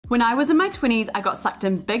When I was in my 20s, I got sucked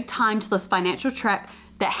in big time to this financial trap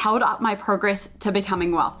that held up my progress to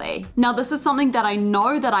becoming wealthy. Now, this is something that I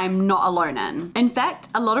know that I am not alone in. In fact,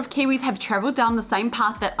 a lot of Kiwis have traveled down the same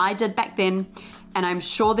path that I did back then, and I'm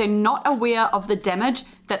sure they're not aware of the damage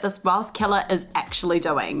that this wealth killer is actually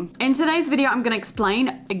doing. In today's video, I'm gonna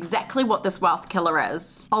explain exactly what this wealth killer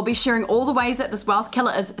is. I'll be sharing all the ways that this wealth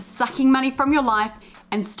killer is sucking money from your life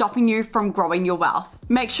and stopping you from growing your wealth.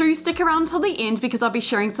 Make sure you stick around till the end because I'll be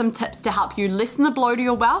sharing some tips to help you lessen the blow to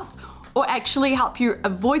your wealth, or actually help you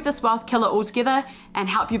avoid this wealth killer altogether and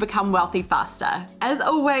help you become wealthy faster. As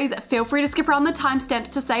always, feel free to skip around the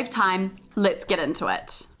timestamps to save time. Let's get into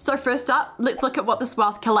it. So first up, let's look at what this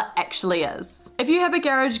wealth killer actually is. If you have a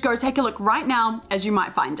garage, go take a look right now as you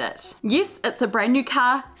might find it. Yes, it's a brand new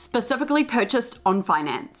car, specifically purchased on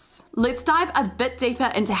finance. Let's dive a bit deeper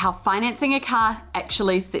into how financing a car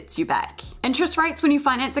actually sets you back. Interest rates when you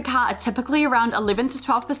finance a car are typically around 11 to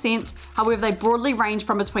 12%, however they broadly range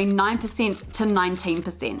from between 9% to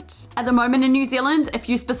 19%. At the moment in New Zealand, if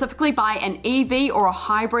you specifically buy an EV or a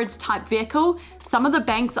hybrid type vehicle, some of the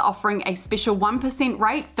banks are offering a special 1%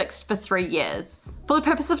 rate fixed for 3 years. For the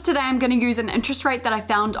purpose of today, I'm going to use an interest rate that I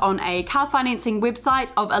found on a car financing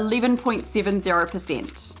website of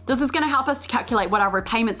 11.70%. This is going to help us to calculate what our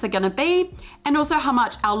repayments are going to be and also how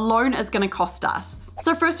much our loan is going to cost us.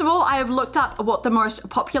 So first of all, I have looked up what the most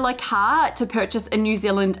popular car to purchase in New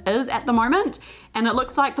Zealand is at the moment, and it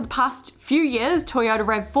looks like for the past few years, Toyota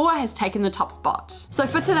RAV4 has taken the top spot. So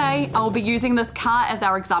for today, I will be using this car as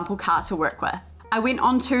our example car to work with. I went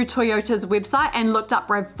onto Toyota's website and looked up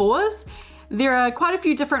RAV4s. There are quite a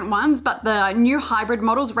few different ones, but the new hybrid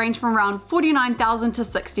models range from around $49,000 to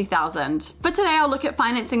 $60,000. For today, I'll look at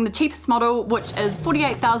financing the cheapest model, which is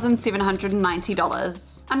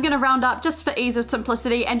 $48,790. I'm gonna round up just for ease of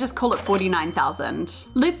simplicity and just call it $49,000.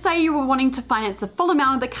 Let's say you were wanting to finance the full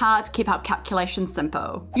amount of the car to keep our calculations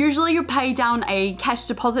simple. Usually you pay down a cash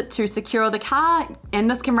deposit to secure the car,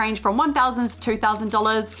 and this can range from $1,000 to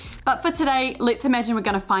 $2,000. But for today, let's imagine we're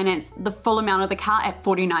gonna finance the full amount of the car at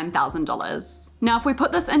 $49,000. Now, if we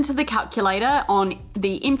put this into the calculator on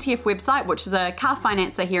the MTF website, which is a car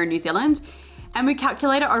financer here in New Zealand, and we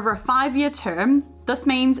calculate it over a 5-year term, this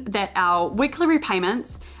means that our weekly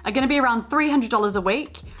repayments are gonna be around $300 a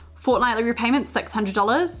week, fortnightly repayments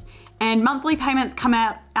 $600, and monthly payments come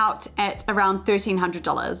out at around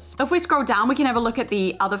 $1,300. If we scroll down, we can have a look at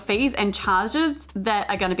the other fees and charges that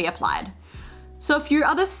are gonna be applied. So a few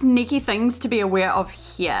other sneaky things to be aware of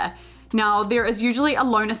here. Now, there is usually a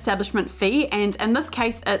loan establishment fee, and in this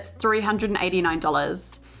case, it's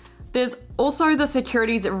 $389. There's also the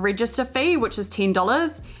securities register fee, which is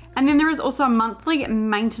 $10, and then there is also a monthly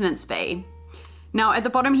maintenance fee. Now, at the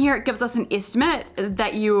bottom here, it gives us an estimate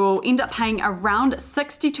that you will end up paying around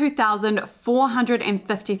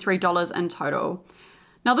 $62,453 in total.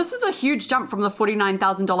 Now, this is a huge jump from the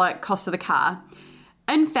 $49,000 cost of the car.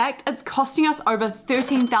 In fact, it's costing us over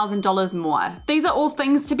 $13,000 more. These are all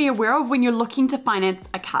things to be aware of when you're looking to finance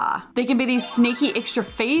a car. There can be these sneaky extra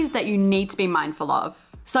fees that you need to be mindful of.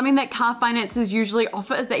 Something that car financers usually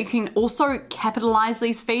offer is that you can also capitalize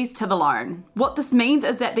these fees to the loan. What this means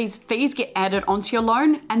is that these fees get added onto your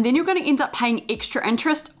loan, and then you're going to end up paying extra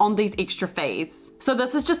interest on these extra fees. So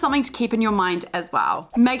this is just something to keep in your mind as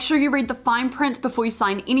well. Make sure you read the fine print before you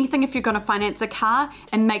sign anything if you're going to finance a car,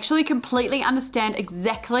 and make sure you completely understand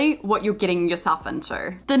exactly what you're getting yourself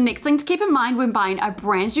into. The next thing to keep in mind when buying a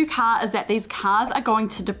brand new car is that these cars are going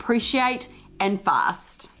to depreciate and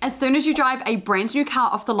fast. As soon as you drive a brand new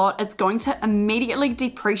car off the lot, it's going to immediately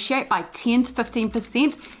depreciate by 10 to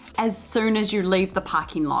 15% as soon as you leave the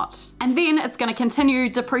parking lot. And then it's gonna continue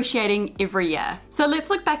depreciating every year. So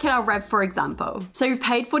let's look back at our RAV for example. So you've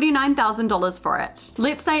paid $49,000 for it.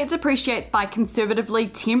 Let's say it depreciates by conservatively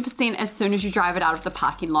 10% as soon as you drive it out of the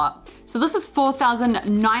parking lot. So this is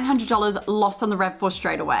 $4,900 lost on the RAV4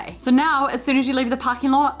 straight away. So now, as soon as you leave the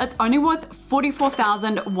parking lot, it's only worth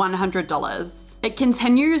 $44,100. It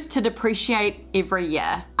continues to depreciate every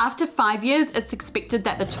year. After 5 years, it's expected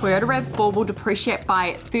that the Toyota RAV4 will depreciate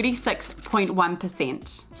by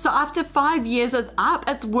 36.1%. So after 5 years is up,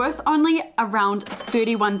 it's worth only around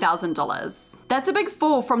 $31,000. That's a big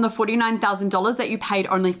fall from the $49,000 that you paid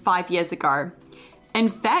only 5 years ago. In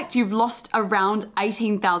fact, you've lost around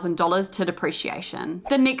 $18,000 to depreciation.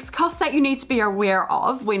 The next cost that you need to be aware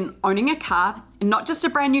of when owning a car, and not just a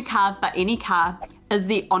brand new car, but any car, is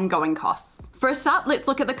the ongoing costs. First up, let's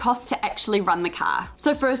look at the cost to actually run the car.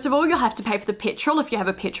 So first of all, you'll have to pay for the petrol if you have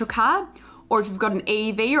a petrol car, or if you've got an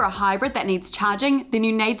EV or a hybrid that needs charging, then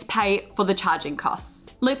you need to pay for the charging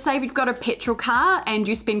costs. Let's say if you've got a petrol car and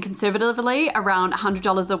you spend conservatively around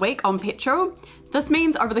 $100 a week on petrol, This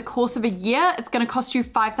means over the course of a year, it's going to cost you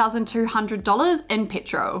 $5,200 in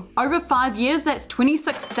petrol. Over 5 years, that's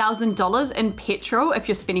 $26,000 in petrol if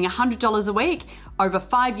you're spending $100 a week over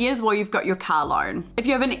 5 years while you've got your car loan. If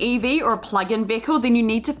you have an EV or a plug-in vehicle, then you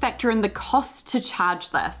need to factor in the cost to charge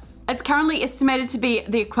this. It's currently estimated to be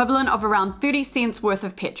the equivalent of around 30 cents worth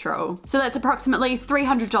of petrol. So that's approximately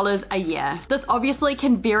 $300 a year. This obviously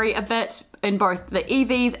can vary a bit in both the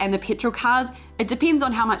EVs and the petrol cars. It depends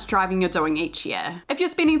on how much driving you're doing each year. If you're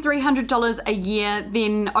spending $300 a year,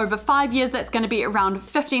 then over 5 years, that's going to be around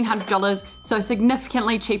 $1,500, so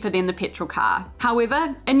significantly cheaper than the petrol car.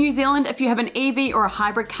 However, in New Zealand, if you have an EV or a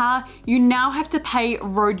hybrid car, you now have to pay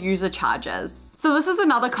road user charges. So this is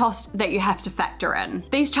another cost that you have to factor in.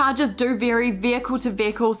 These charges do vary vehicle to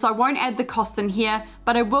vehicle, so I won't add the costs in here,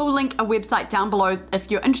 but I will link a website down below if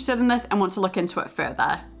you're interested in this and want to look into it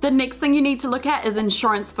further. The next thing you need to look at is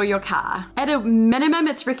insurance for your car. At a minimum,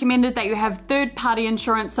 it's recommended that you have third-party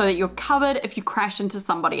insurance so that you're covered if you crash into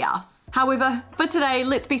somebody else. However, for today,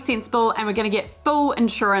 let's be sensible and we're going to get full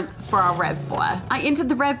insurance for our RAV4. I entered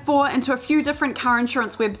the RAV4 into a few different car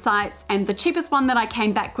insurance websites, and the cheapest one that I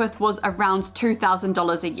came back with was around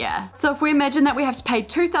 $2,000 a year. So if we imagine that we have to pay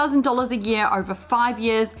 $2,000 a year over 5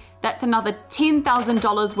 years, that's another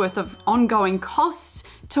 $10,000 worth of ongoing costs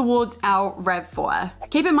towards our RAV4.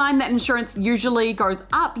 Keep in mind that insurance usually goes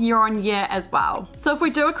up year on year as well. So if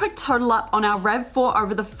we do a quick total up on our RAV4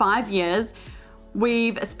 over the 5 years,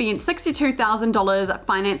 we've spent $62,000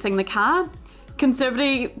 financing the car.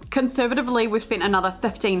 Conservatively, we've spent another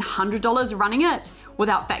 $1,500 running it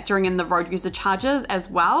without factoring in the road user charges as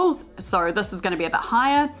well. So this is going to be a bit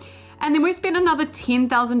higher. And then we spent another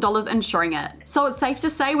 $10,000 insuring it. So it's safe to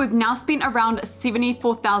say we've now spent around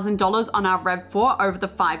 $74,000 on our RAV4 over the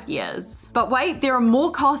 5 years. But wait, there are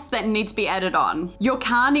more costs that need to be added on. Your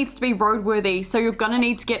car needs to be roadworthy, so you're gonna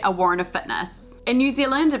need to get a warrant of fitness. In New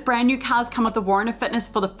Zealand, brand new cars come with a warrant of fitness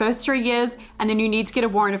for the first 3 years, and then you need to get a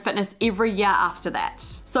warrant of fitness every year after that.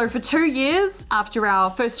 So for 2 years, after our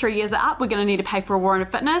first 3 years are up, we're gonna need to pay for a warrant of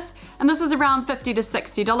fitness, and this is around $50 to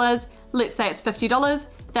 $60. Let's say it's $50.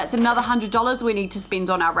 That's another $100 we need to spend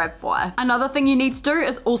on our RAV4. Another thing you need to do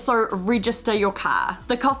is also register your car.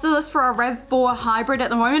 The cost of this for our RAV4 hybrid at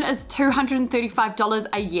the moment is $235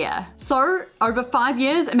 a year. So over 5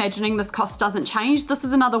 years, imagining this cost doesn't change, this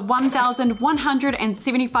is another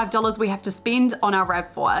 $1,175 we have to spend on our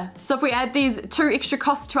RAV4. So if we add these 2 extra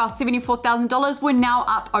costs to our $74,000, we're now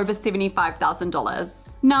up over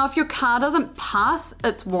 $75,000. Now, if your car doesn't pass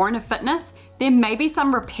its warrant of fitness, there may be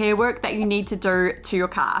some repair work that you need to do to your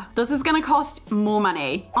car. This is gonna cost more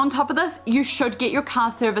money. On top of this, you should get your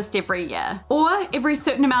car serviced every year, or every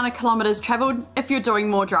certain amount of kilometers traveled if you're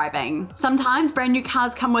doing more driving. Sometimes brand new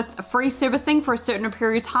cars come with free servicing for a certain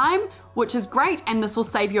period of time, which is great, and this will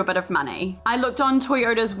save you a bit of money. I looked on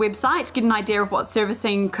Toyota's website to get an idea of what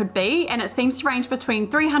servicing could be, and it seems to range between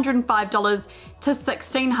 $305 to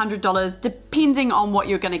 $1,600 depending on what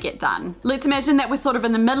you're gonna get done. Let's imagine that we're sort of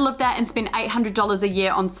in the middle of that and spend $800 a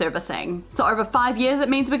year on servicing. So over 5 years, it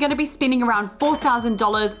means we're gonna be spending around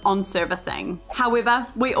 $4,000 on servicing. However,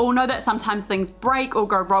 we all know that sometimes things break or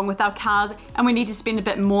go wrong with our cars, and we need to spend a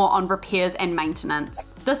bit more on repairs and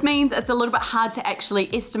maintenance. This means it's a little bit hard to actually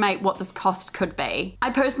estimate what this cost could be. I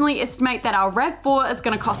personally estimate that our RAV4 is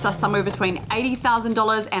gonna cost us somewhere between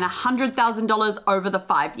 $80,000 and $100,000 over the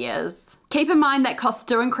 5 years. Keep in mind that costs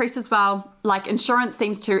do increase as well, like insurance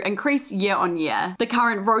seems to increase year on year. The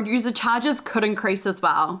current road user charges could increase as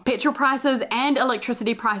well. Petrol prices and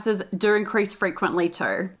electricity prices do increase frequently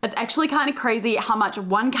too. It's actually kind of crazy how much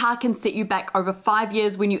one car can set you back over 5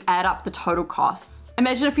 years when you add up the total costs.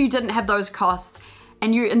 Imagine if you didn't have those costs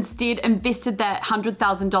and you instead invested that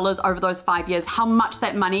 $100,000 over those 5 years, how much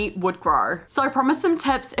that money would grow. So I promise some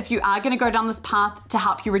tips if you are gonna go down this path to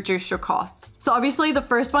help you reduce your costs. So obviously the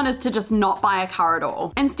first one is to just not buy a car at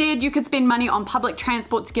all. Instead, you could spend money on public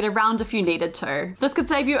transport to get around if you needed to. This could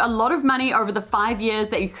save you a lot of money over the 5 years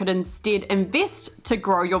that you could instead invest to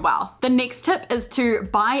grow your wealth. The next tip is to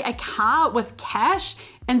buy a car with cash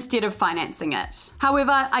instead of financing it.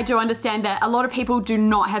 However, I do understand that a lot of people do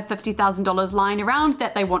not have $50,000 lying around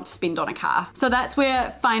that they want to spend on a car. So that's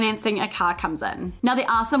where financing a car comes in. Now, there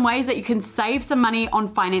are some ways that you can save some money on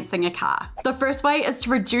financing a car. The first way is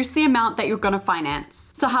to reduce the amount that you're gonna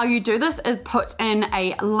finance. So how you do this is put in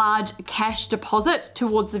a large cash deposit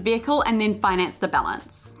towards the vehicle and then finance the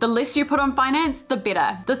balance. The less you put on finance, the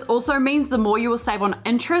better. This also means the more you will save on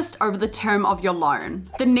interest over the term of your loan.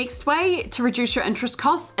 The next way to reduce your interest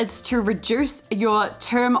costs costs is to reduce your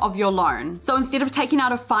term of your loan. So instead of taking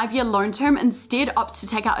out a 5-year loan term, instead opt to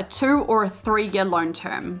take out a 2 or a 3-year loan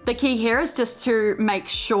term. The key here is just to make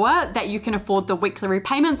sure that you can afford the weekly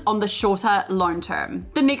repayments on the shorter loan term.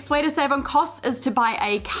 The next way to save on costs is to buy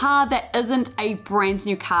a car that isn't a brand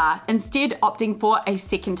new car, instead opting for a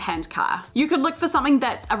second-hand car. You could look for something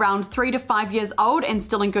that's around 3 to 5 years old and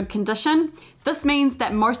still in good condition. This means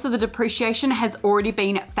that most of the depreciation has already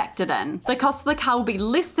been factored in. The cost of the car will be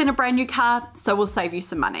less than a brand new car, so will save you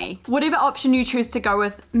some money. Whatever option you choose to go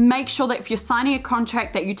with, make sure that if you're signing a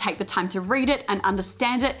contract that you take the time to read it and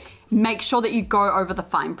understand it. Make sure that you go over the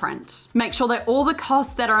fine print. Make sure that all the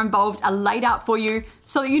costs that are involved are laid out for you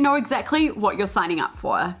so that you know exactly what you're signing up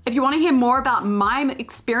for. If you want to hear more about my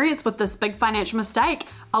experience with this big financial mistake,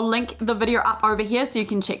 I'll link the video up over here so you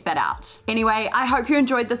can check that out. Anyway, I hope you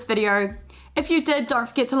enjoyed this video. If you did, don't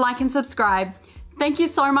forget to like and subscribe. Thank you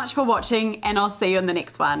so much for watching, and I'll see you in the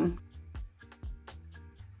next one.